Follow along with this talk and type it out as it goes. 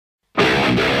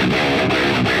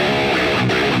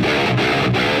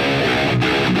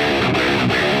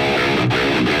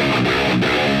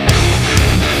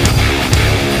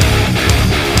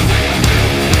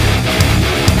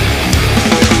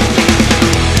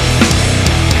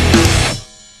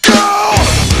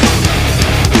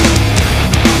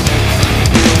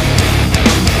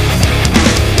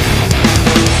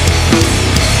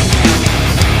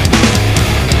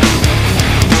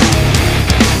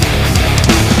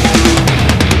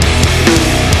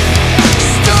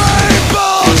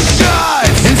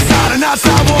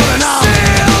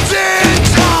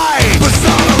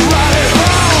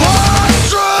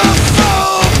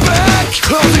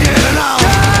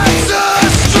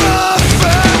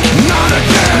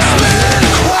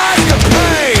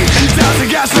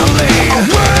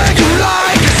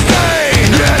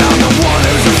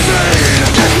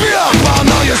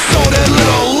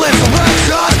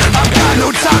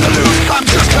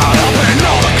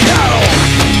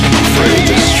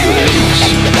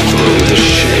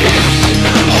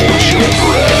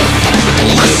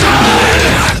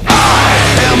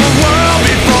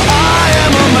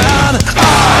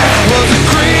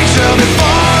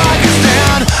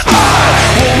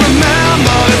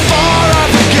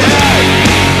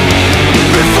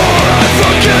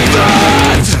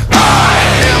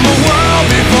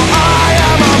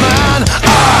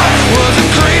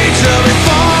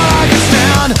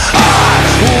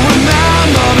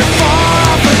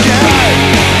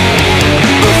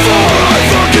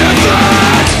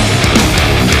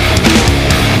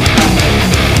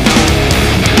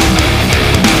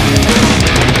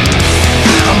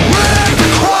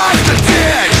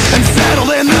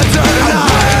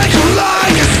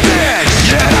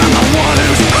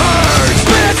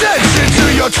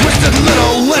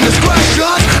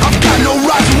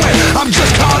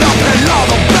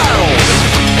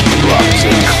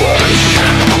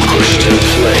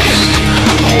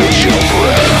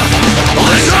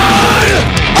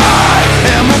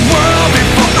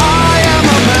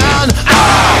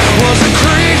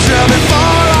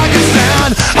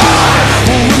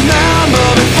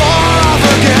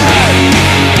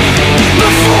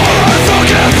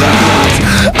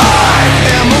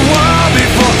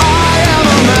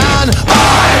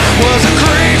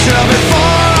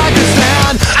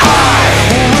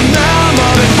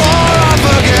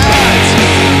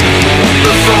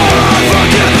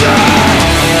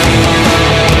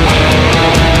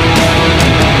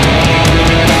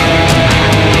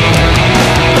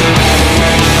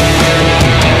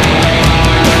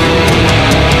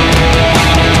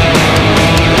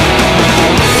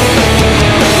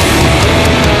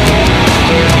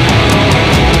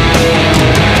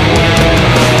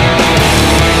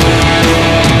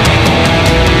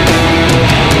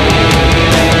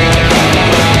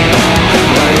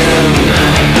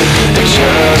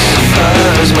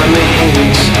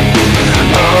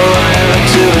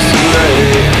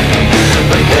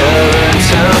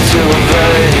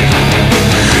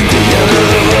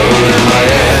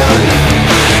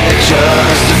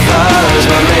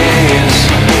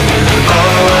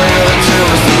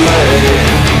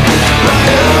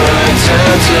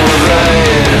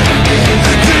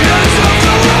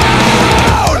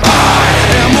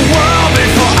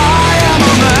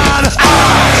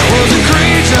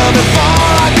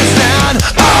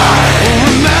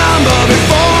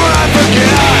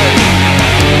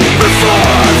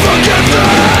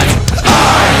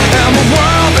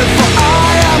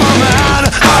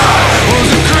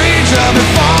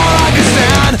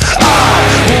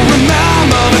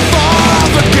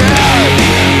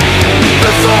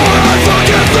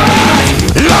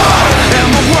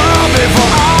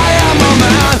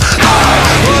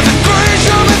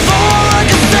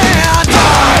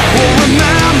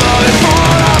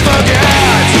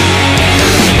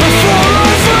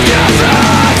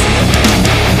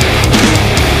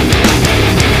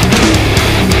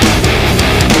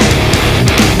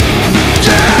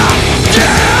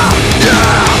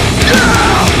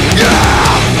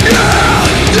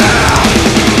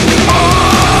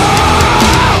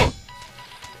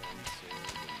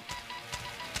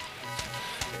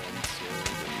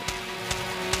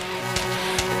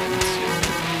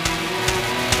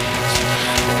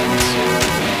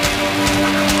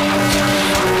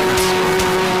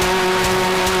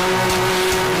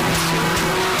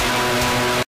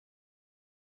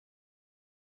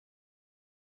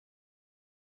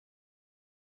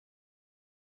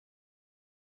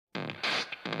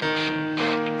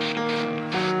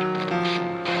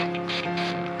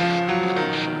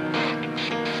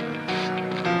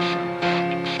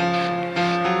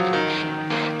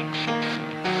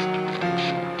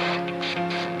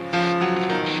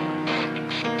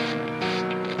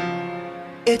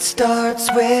It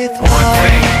starts with one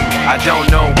thing, I don't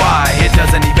know why. It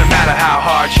doesn't even matter how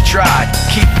hard you try.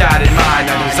 Keep that in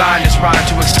mind, I designed this rhyme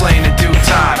to explain in due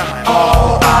time.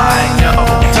 All I know,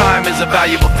 time is a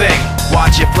valuable thing.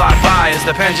 Watch it fly by as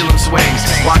the pendulum swings.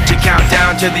 Watch it count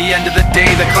down to the end of the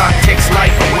day. The clock takes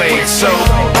life away, it's so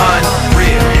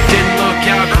unreal. Didn't look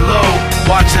out below,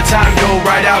 watch the time go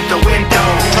right out the window.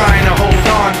 Trying to hold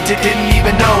on, didn't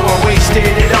even know I wasted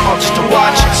it all just to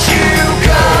watch you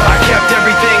go. I kept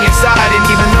everything inside, and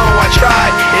even though I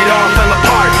tried, it all fell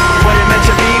apart. What it meant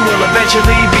to be will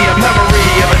eventually be a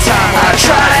memory of a time I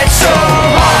tried so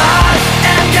hard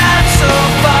and got so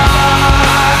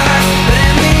far, but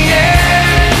in the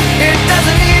end, it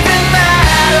doesn't even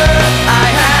matter. I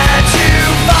had to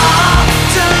fall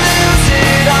to lose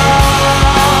it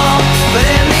all, but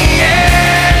in the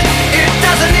end, it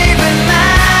doesn't even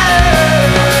matter.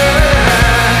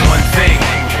 One thing,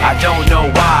 I don't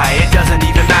know why. It doesn't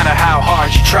even matter how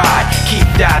hard you try. Keep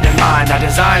that in mind, I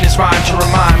designed this rhyme to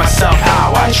remind myself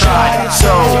how I tried so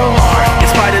hard. In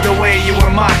spite of the way you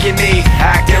were mocking me,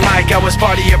 acting like I was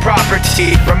part of your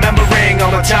property, remembering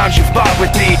all the times you fought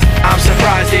with me, I'm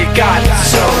surprised it got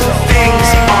so. Things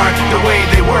aren't the way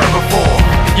they were before.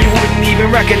 You wouldn't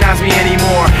even recognize me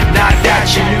anymore. Not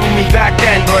that you knew me back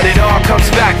then, but it all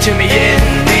comes back to me in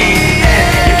the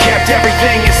end. You kept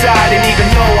everything inside, and even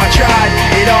though I tried,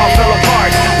 it all fell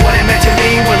apart. What it meant to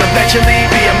me will eventually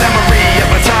be a memory of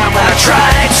a time when I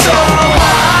tried so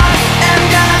hard and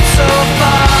got so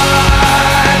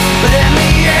far, but in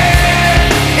the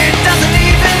end, it doesn't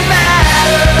even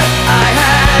matter. I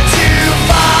had to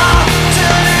fall to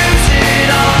lose it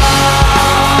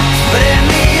all, but in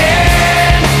the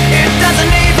end, it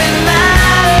doesn't even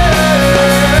matter.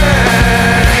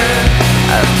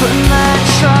 I put my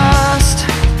trust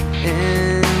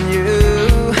in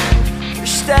you,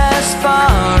 pushed as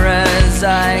far as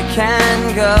I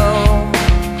can go.